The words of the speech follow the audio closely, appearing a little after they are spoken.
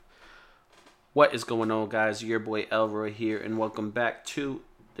What is going on, guys? Your boy Elroy here, and welcome back to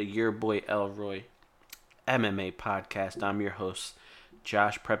the Your Boy Elroy MMA podcast. I'm your host,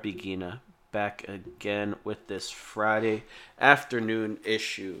 Josh Prepigina, back again with this Friday afternoon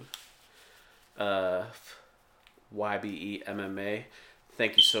issue of YBE MMA.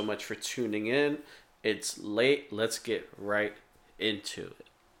 Thank you so much for tuning in. It's late. Let's get right into it.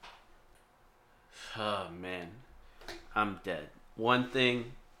 Oh, man. I'm dead. One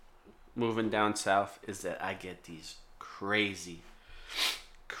thing moving down south is that I get these crazy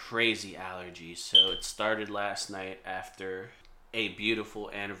allergies. So it started last night after a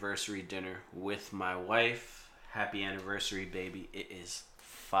beautiful anniversary dinner with my wife. Happy anniversary, baby. It is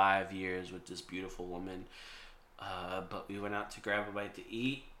 5 years with this beautiful woman. But we went out to grab a bite to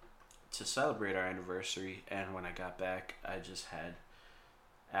eat to celebrate our anniversary. And when I got back, I just had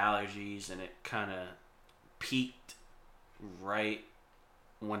allergies, and it kind of peaked right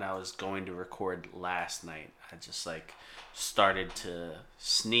when I was going to record last night. I just started to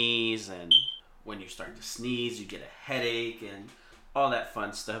sneeze, and when you start to sneeze, you get a headache and all that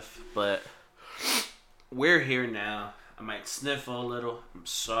fun stuff. But we're here now. I might sniffle a little. I'm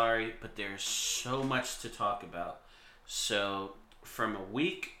sorry, but there's so much to talk about. So from a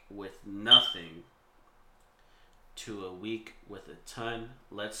week with nothing to a week with a ton,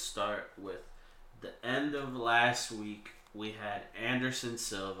 let's start with the end of last week. We had Anderson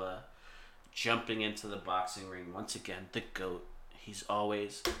Silva jumping into the boxing ring. Once again, the GOAT. He's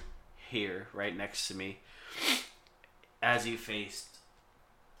always here, right next to me. As he faced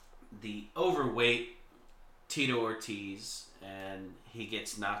the overweight Tito Ortiz, and he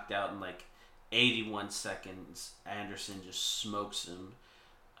gets knocked out in 81 seconds. Anderson just smokes him.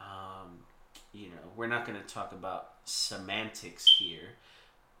 We're not going to talk about semantics here.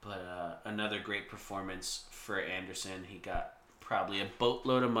 But another great performance for Anderson. He got probably a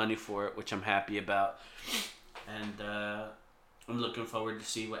boatload of money for it, which I'm happy about. And I'm looking forward to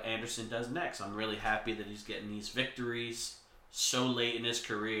see what Anderson does next. I'm really happy that he's getting these victories so late in his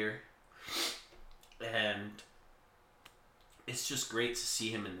career. And it's just great to see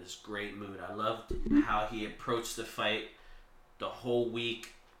him in this great mood. I loved how he approached the fight the whole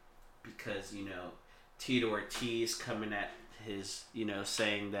week because, Tito Ortiz coming at his,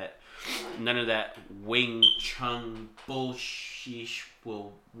 saying that none of that Wing Chun bullshit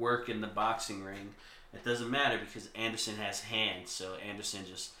will work in the boxing ring. It doesn't matter because Anderson has hands, so Anderson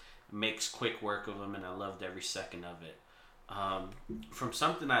just makes quick work of him, and I loved every second of it. From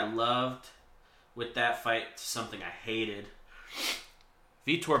something I loved with that fight to something I hated,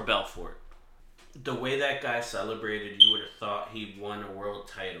 Vitor Belfort. The way that guy celebrated, you would have thought he won a world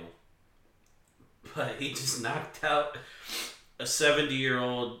title. But he just knocked out a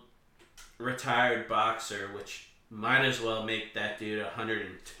 70-year-old retired boxer, which might as well make that dude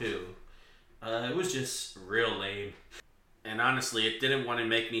 102. It was just real lame. And honestly, it didn't want to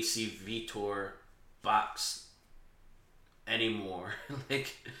make me see Vitor box anymore.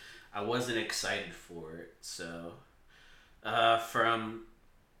 I wasn't excited for it. So, from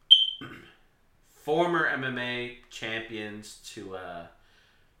former MMA champions to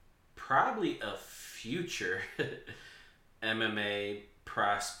probably a future MMA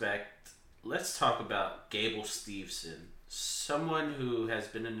prospect, let's talk about Gable Steveson. Someone who has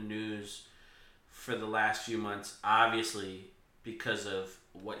been in the news for the last few months, obviously because of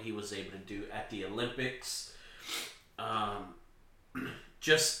what he was able to do at the Olympics.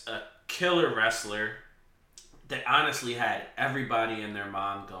 Just a killer wrestler that honestly had everybody and their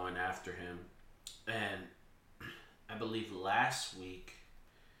mom going after him. And I believe last week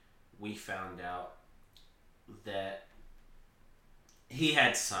we found out that he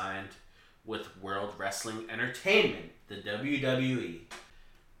had signed with World Wrestling Entertainment, the WWE.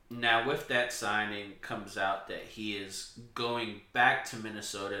 Now, with that signing comes out that he is going back to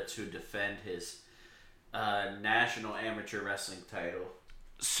Minnesota to defend his National Amateur Wrestling title.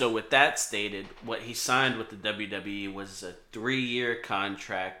 So with that stated, what he signed with the WWE was a 3-year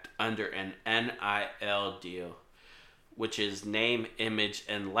contract under an NIL deal, which is name, image,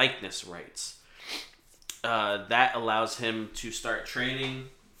 and likeness rights. That allows him to start training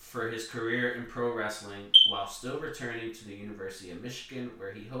for his career in pro wrestling while still returning to the University of Michigan,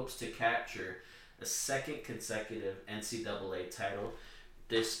 where he hopes to capture a second consecutive NCAA title.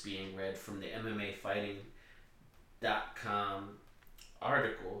 This being read from the MMAfighting.com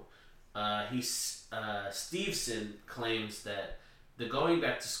article. Steveson claims that the going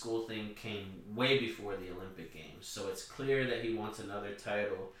back to school thing came way before the Olympic Games, so it's clear that he wants another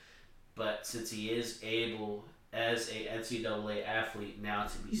title. But since he is able, as a NCAA athlete, now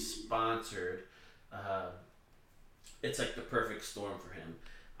to be sponsored, it's like the perfect storm for him.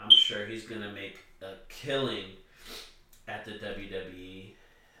 I'm sure he's going to make a killing at the WWE,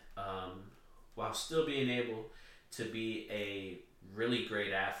 while still being able to be a really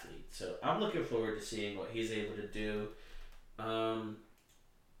great athlete. So I'm looking forward to seeing what he's able to do.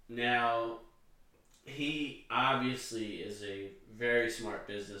 Now, he obviously is a very smart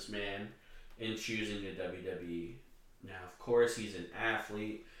businessman in choosing the WWE. Now, of course, he's an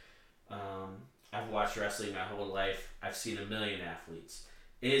athlete. I've watched wrestling my whole life. I've seen a million athletes.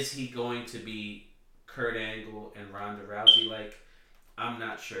 Is he going to be Kurt Angle and Ronda Rousey like? I'm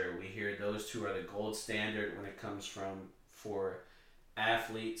not sure. We hear those two are the gold standard when it comes for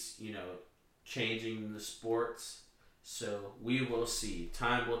athletes, changing the sports. So we will see.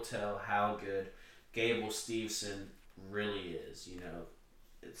 Time will tell how good Gable Steveson really is.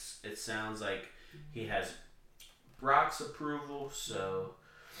 It sounds like he has Brock's approval, so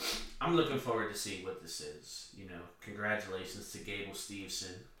I'm looking forward to see what this is. Congratulations to Gable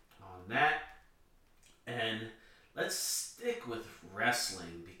Steveson on that. And let's stick with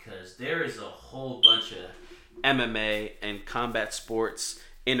wrestling because there is a whole bunch of MMA and combat sports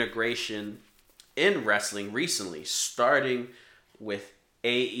integration in wrestling recently, starting with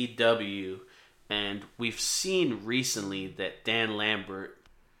AEW. And we've seen recently that Dan Lambert,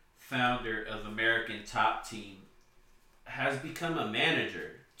 founder of American Top Team, has become a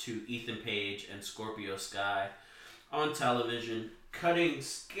manager to Ethan Page and Scorpio Sky on television, cutting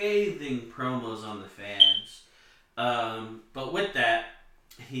scathing promos on the fans. But with that,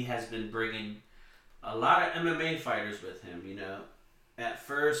 he has been bringing a lot of MMA fighters with him. At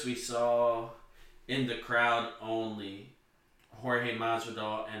first we saw in the crowd only Jorge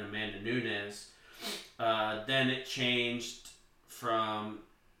Masvidal and Amanda Nunes. Then it changed from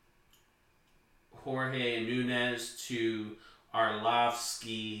Jorge and Nunes to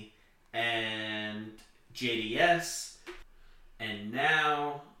Arlovsky and JDS. And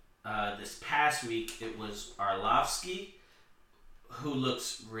now, this past week, it was Arlovsky, who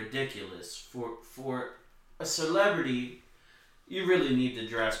looks ridiculous. For a celebrity, you really need to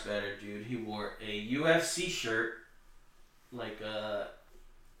dress better, dude. He wore a UFC shirt, like a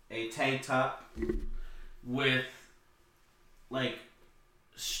tank top, with like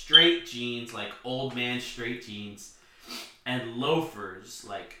straight jeans, like old man straight jeans, and loafers,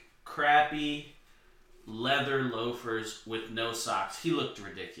 like crappy leather loafers with no socks. He looked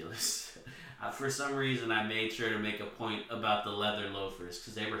ridiculous. For some reason, I made sure to make a point about the leather loafers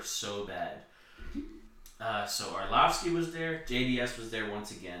because they were so bad. So Arlovsky was there. JDS was there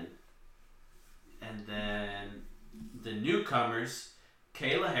once again. And then the newcomers,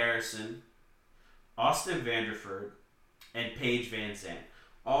 Kayla Harrison, Austin Vanderford, and Paige Van Zandt.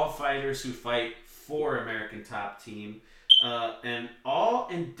 All fighters who fight for American Top Team. And all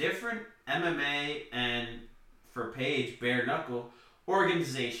in different MMA and, for Paige, bare knuckle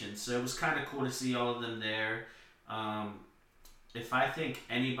organizations. So it was kind of cool to see all of them there. If I think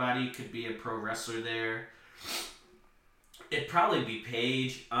anybody could be a pro wrestler there, it'd probably be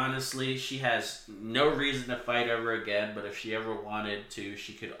Paige, honestly. She has no reason to fight ever again, but if she ever wanted to,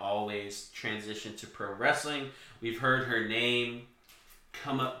 she could always transition to pro wrestling. We've heard her name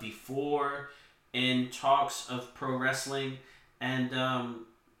come up before in talks of pro wrestling, and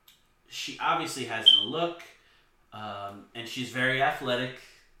she obviously has the look, and she's very athletic,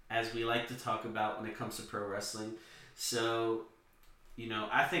 as we like to talk about when it comes to pro wrestling. So,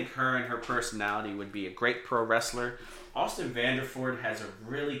 I think her and her personality would be a great pro wrestler. Austin Vanderford has a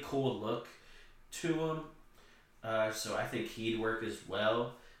really cool look to him, so I think he'd work as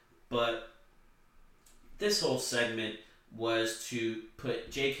well. But this whole segment was to put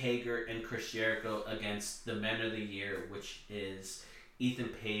Jake Hager and Chris Jericho against the Men of the Year, which is Ethan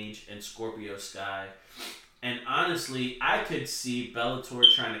Page and Scorpio Sky. And honestly, I could see Bellator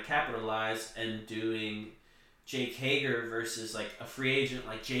trying to capitalize and doing Jake Hager versus like a free agent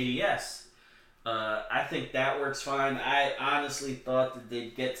like JDS. I think that works fine. I honestly thought that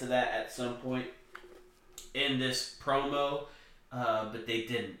they'd get to that at some point in this promo, but they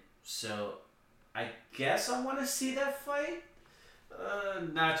didn't. So I guess I want to see that fight.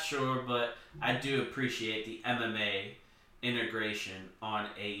 Not sure, but I do appreciate the MMA integration on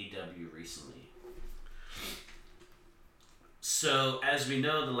AEW recently. So, as we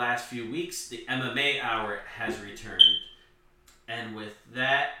know, the last few weeks, the MMA Hour has returned. And with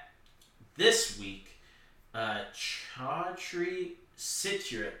that, this week, Chaudhry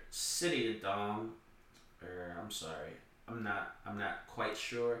Sityodtong, I'm not quite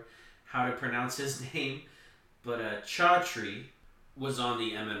sure how to pronounce his name, but Chaudhry was on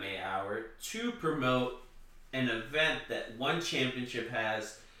the MMA Hour to promote an event that One Championship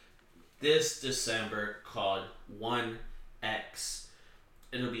has this December called 1X.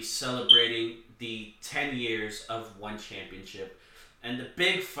 It'll be celebrating the 10 years of one championship. And the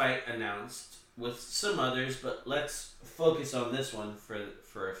big fight announced with some others, but let's focus on this one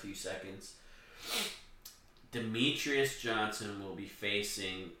for a few seconds. Demetrius Johnson will be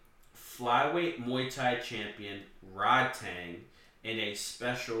facing flyweight Muay Thai champion Rod Tang in a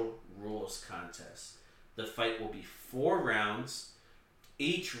special rules contest. The fight will be 4 rounds,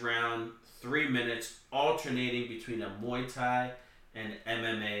 each round 3 minutes, alternating between a Muay Thai and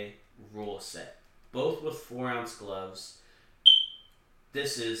MMA rule set, both with 4-ounce gloves.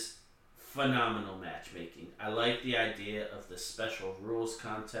 This is phenomenal matchmaking. I like the idea of the special rules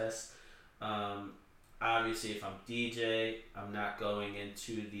contest. Obviously, if I'm DJ, I'm not going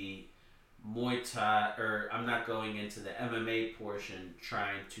into the Muay Thai, or I'm not going into the MMA portion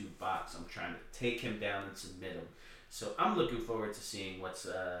trying to box. I'm trying to take him down and submit him. So I'm looking forward to seeing what's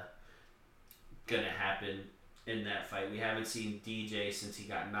going to happen in that fight. We haven't seen DJ since he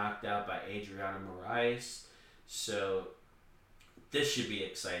got knocked out by Adriano Moraes. So this should be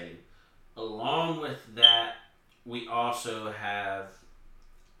exciting. Along with that, we also have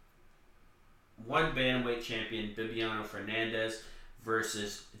one bantamweight champion, Bibiano Fernandez,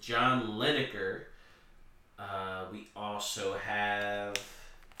 versus John Lineker. We also have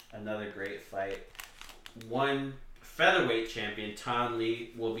another great fight. One featherweight champion, Ton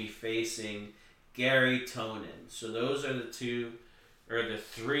Lee, will be facing Gary Tonin. So those are the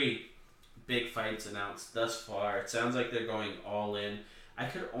 3 big fights announced thus far. It sounds like they're going all in. I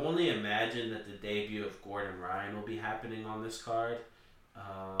could only imagine that the debut of Gordon Ryan will be happening on this card.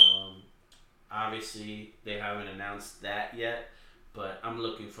 Obviously, they haven't announced that yet, but I'm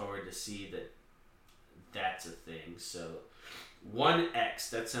looking forward to see that that's a thing. So 1X,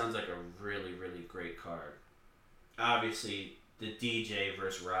 that sounds like a really, really great card. Obviously, the DJ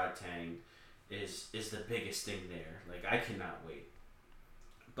versus Rod Tang is the biggest thing there. Like, I cannot wait.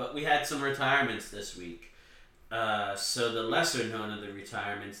 But we had some retirements this week. So the lesser known of the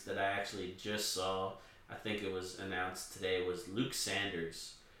retirements that I actually just saw, I think it was announced today, was Luke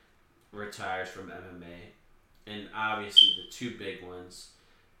Sanders retires from MMA. And obviously the 2 big ones,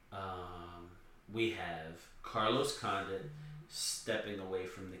 we have Carlos Condit stepping away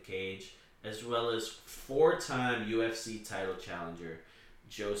from the cage, as well as 4-time UFC title challenger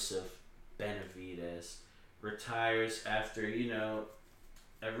Joseph Benavidez retires after,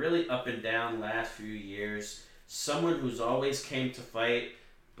 a really up and down last few years. Someone who's always came to fight,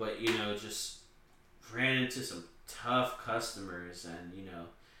 but, just ran into some tough customers and,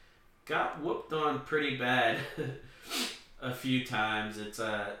 got whooped on pretty bad a few times.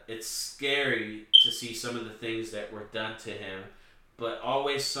 It's scary to see some of the things that were done to him, but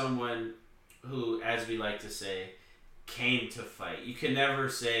always someone who, as we like to say, came to fight. You can never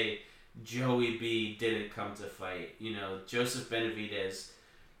say Joey B didn't come to fight. Joseph Benavidez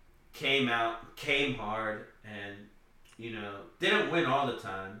came out, came hard, and, didn't win all the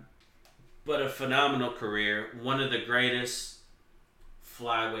time, but a phenomenal career. One of the greatest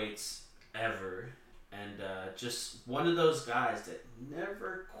flyweights ever, and just one of those guys that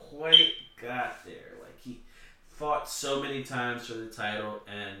never quite got there. Like, he fought so many times for the title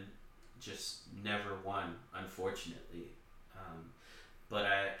and just never won, unfortunately. But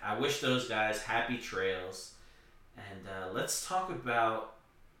I wish those guys happy trails. And let's talk about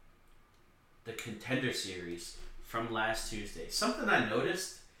the Contender Series from last Tuesday. Something I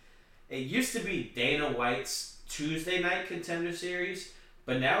noticed, it used to be Dana White's Tuesday night Contender Series,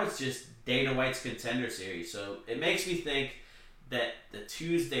 but now it's just Dana White's Contender Series. So it makes me think that the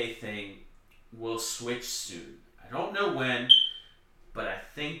Tuesday thing will switch soon. I don't know when, but I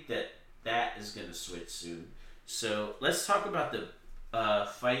think that is going to switch soon. So let's talk about the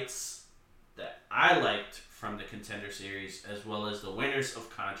fights that I liked from the Contender Series, as well as the winners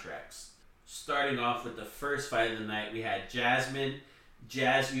of contracts. Starting off with the first fight of the night, we had Jasmine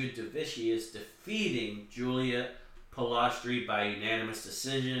Jasudavicius defeating Julia Palastri by unanimous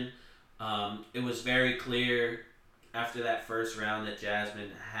decision. It was very clear after that first round that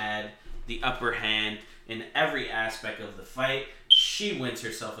Jasmine had the upper hand in every aspect of the fight. She wins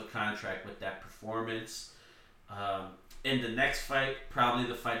herself a contract with that performance. In the next fight, probably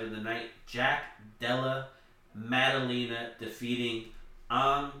the fight of the night, Jack Della Maddalena defeating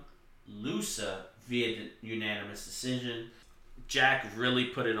Ang Lusa via unanimous decision. Jack really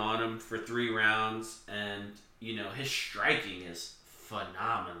put it on him for 3 rounds, and his striking is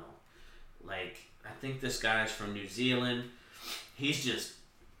phenomenal. Like, I think this guy's from New Zealand. He's just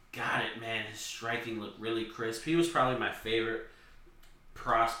got it, man. His striking looked really crisp. He was probably my favorite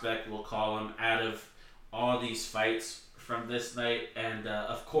prospect, we'll call him, out of all these fights from this night, and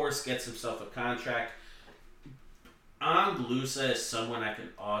of course gets himself a contract. Anguissa is someone I can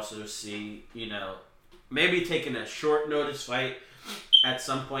also see, maybe taking a short notice fight at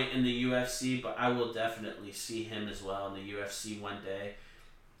some point in the UFC, but I will definitely see him as well in the UFC one day.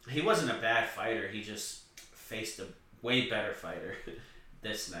 He wasn't a bad fighter. He just faced a way better fighter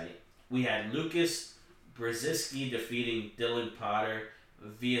this night. We had Lucas Brzezinski defeating Dylan Potter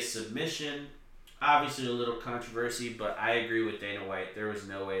via submission. Obviously a little controversy, but I agree with Dana White. There was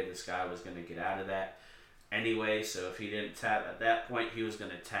no way this guy was going to get out of that anyway, so if he didn't tap at that point, he was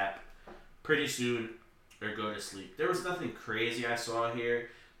going to tap pretty soon or go to sleep. There was nothing crazy I saw here,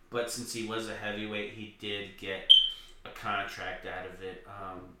 but since he was a heavyweight, he did get a contract out of it.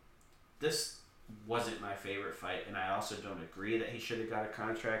 This wasn't my favorite fight, and I also don't agree that he should have got a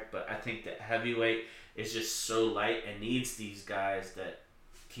contract, but I think that heavyweight is just so light and needs these guys that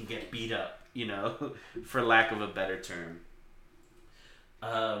can get beat up, for lack of a better term.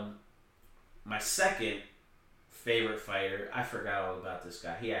 My second favorite fighter, I forgot all about this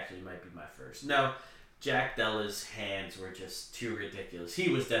guy. He actually might be my first. No, Jack Della's hands were just too ridiculous. He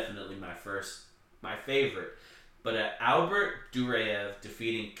was definitely my favorite. But Albert Duraev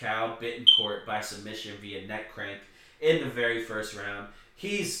defeating Kyle Bittencourt by submission via neck crank in the very first round.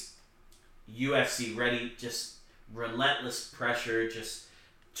 He's UFC ready, just relentless pressure, just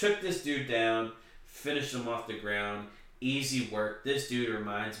took this dude down, finished him off the ground, easy work. This dude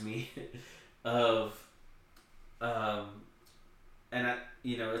reminds me of,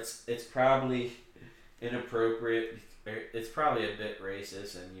 it's probably inappropriate. It's probably a bit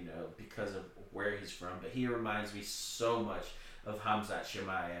racist, and because of where he's from, but he reminds me so much of Khamzat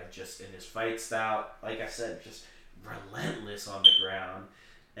Chimaev, just in his fight style. Like I said, just relentless on the ground,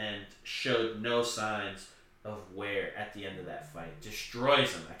 and showed no signs of wear at the end of that fight.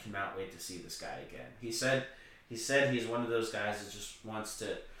 Destroys him. I cannot wait to see this guy again. He said he's one of those guys that just wants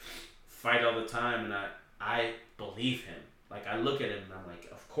to fight all the time, and I believe him. Like, I look at him and I'm like,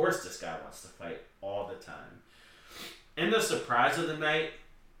 of course this guy wants to fight all the time. And the surprise of the night,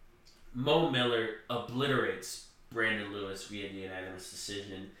 Mo Miller obliterates Brandon Lewis via the unanimous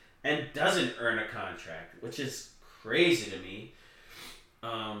decision and doesn't earn a contract, which is crazy to me.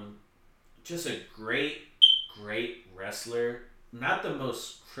 Just a great wrestler. Not the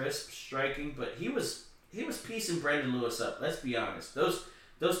most crisp striking, but he was piecing Brandon Lewis up. Let's be honest. Those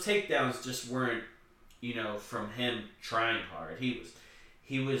takedowns just weren't, from him trying hard.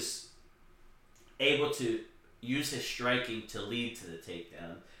 He was able to use his striking to lead to the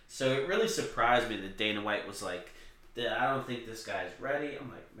takedown. So it really surprised me that Dana White was like, I don't think this guy's ready. I'm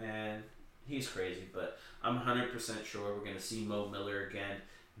like, man, he's crazy. But I'm 100% sure we're going to see Mo Miller again,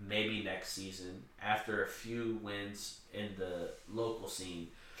 maybe next season, after a few wins in the local scene.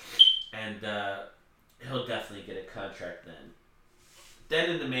 And he'll definitely get a contract then.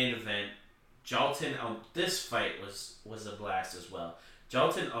 Then in the main event, this fight was a blast as well.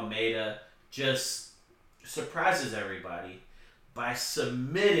 Jalton Almeida just surprises everybody by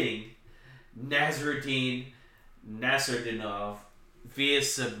submitting Nasruddin Nasruddinov via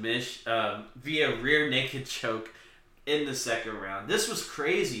submission, via rear naked choke in the second round. This was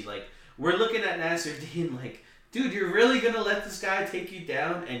crazy. Like, we're looking at Nasruddin like, dude, you're really gonna let this guy take you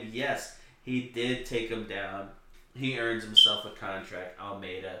down? And yes, he did take him down. He earns himself a contract.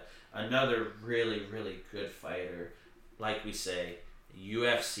 Almeida, another really, really good fighter. Like we say,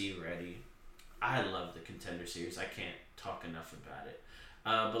 UFC ready. I love the Contender Series. I can't talk enough about it.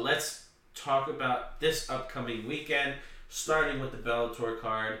 But let's talk about this upcoming weekend, starting with the Bellator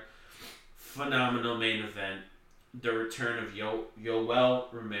card. Phenomenal main event. The return of Yoel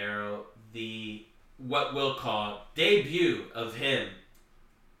Romero, what we'll call debut of him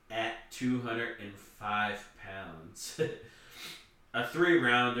at 205 pounds. A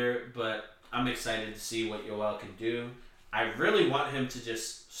 3-rounder, but I'm excited to see what Yoel can do. I really want him to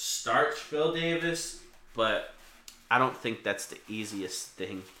just starch Phil Davis, but I don't think that's the easiest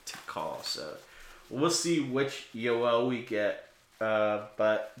thing to call. So we'll see which Yoel we get.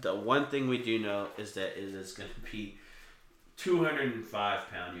 But the one thing we do know is that it is going to be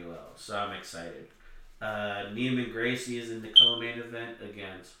 205-pound Yoel. So I'm excited. Neiman Gracie is in the co-main event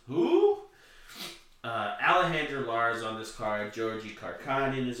against who? Alejandro Lara is on this card. Georgi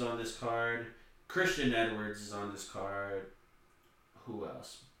Karkanin is on this card. Christian Edwards is on this card. Who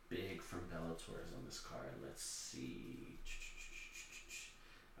else big from Bellator is on this card? Let's see.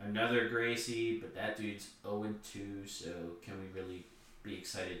 Another Gracie, but that dude's 0-2, so can we really be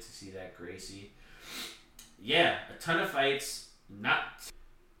excited to see that Gracie? Yeah, a ton of fights.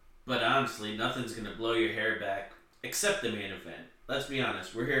 But honestly, nothing's going to blow your hair back except the main event. Let's be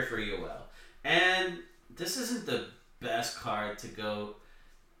honest, we're here for Yoel. And this isn't the best card to go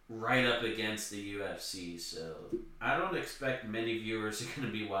right up against the UFC, so I don't expect many viewers are going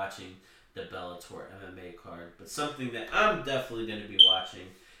to be watching the Bellator MMA card. But something that I'm definitely going to be watching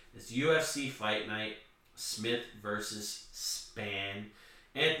is UFC Fight Night, Smith versus Spann.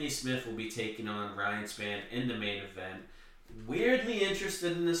 Anthony Smith will be taking on Ryan Spann in the main event. Weirdly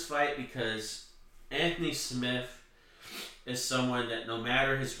interested in this fight because Anthony Smith is someone that no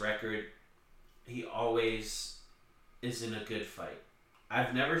matter his record, he always is in a good fight.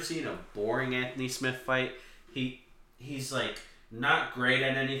 I've never seen a boring Anthony Smith fight. He's like not great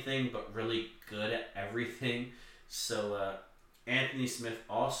at anything, but really good at everything. So Anthony Smith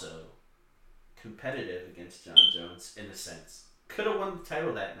also competitive against John Jones in a sense. Could have won the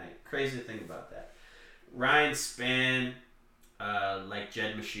title that night. Crazy to think about that. Ryan Spann, like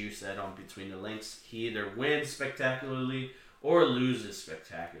Jed Meshew said on Between the Links, he either wins spectacularly or loses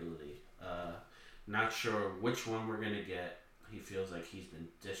spectacularly. Not sure which one we're going to get. He feels like he's been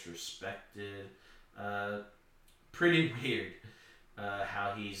disrespected. Pretty weird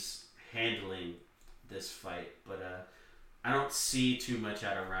how he's handling this fight. But I don't see too much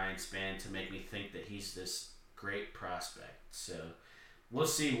out of Ryan Spann to make me think that he's this great prospect. So we'll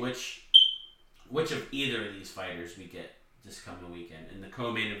see which of either of these fighters we get this coming weekend. In the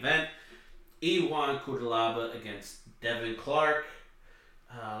co-main event, Iwan Kudalaba against Devin Clark.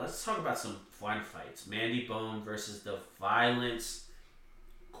 Let's talk about some fun fights. Mandy Bone versus the Violence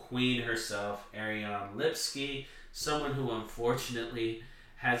Queen herself, Ariane Lipski. Someone who unfortunately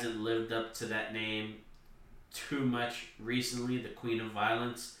hasn't lived up to that name too much recently, the Queen of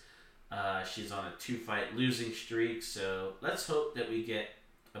Violence. She's on a 2-fight losing streak, so let's hope that we get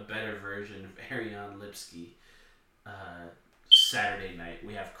a better version of Ariane Lipski Saturday night.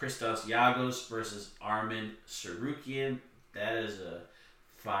 We have Christos Yagos versus Armin Sarukian. That is a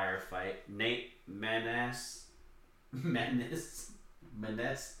fire fight. Nate Maness. Nate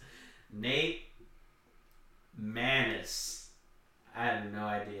Maness. I have no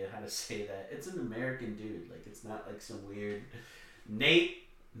idea how to say that. It's an American dude. Like, it's not like some weird... Nate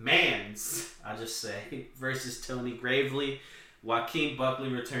Mans, I'll just say, versus Tony Gravely. Joaquin Buckley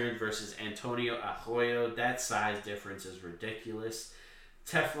returned versus Antonio Arroyo. That size difference is ridiculous.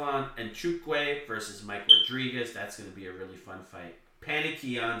 Teflon and Chukwe versus Mike Rodriguez. That's going to be a really fun fight. Panny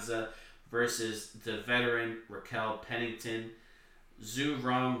Kianza versus the veteran Raquel Pennington. Zhu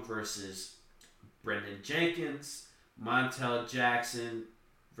Rong versus Brendan Jenkins. Montel Jackson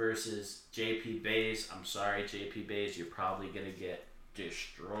versus JP Bays. I'm sorry, JP Bays, you're probably going to get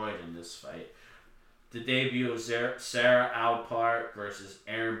destroyed in this fight. The debut of Sarah Alpart versus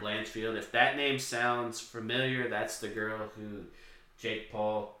Erin Blanchfield. If that name sounds familiar, that's the girl who Jake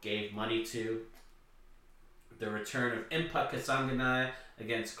Paul gave money to. The return of Impa Kasanganai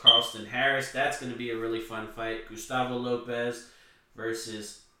against Carlston Harris. That's going to be a really fun fight. Gustavo Lopez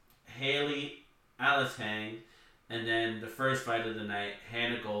versus Haley Alatang. And then the first fight of the night,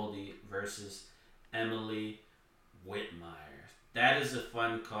 Hannah Goldie versus Emily Whitmire. That is a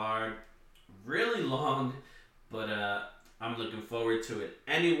fun card. Really long, but I'm looking forward to it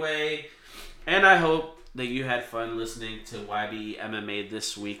anyway. And I hope that you had fun listening to YBE MMA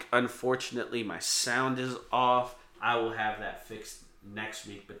this week. Unfortunately, my sound is off. I will have that fixed next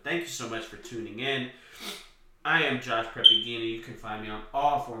week. But thank you so much for tuning in. I am Josh Prepagina. You can find me on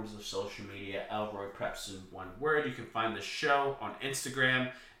all forms of social media. Elroy Preps in one word. You can find the show on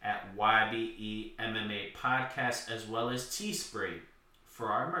Instagram at YBE MMA Podcast, as well as Teespring for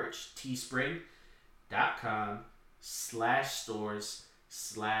our merch.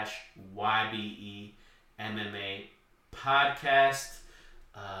 Teespring.com/stores/YBE MMA Podcast.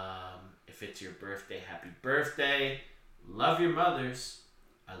 If it's your birthday, happy birthday. Love your mothers.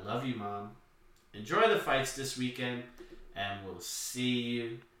 I love you, Mom. Enjoy the fights this weekend, and we'll see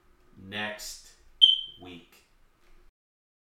you next week.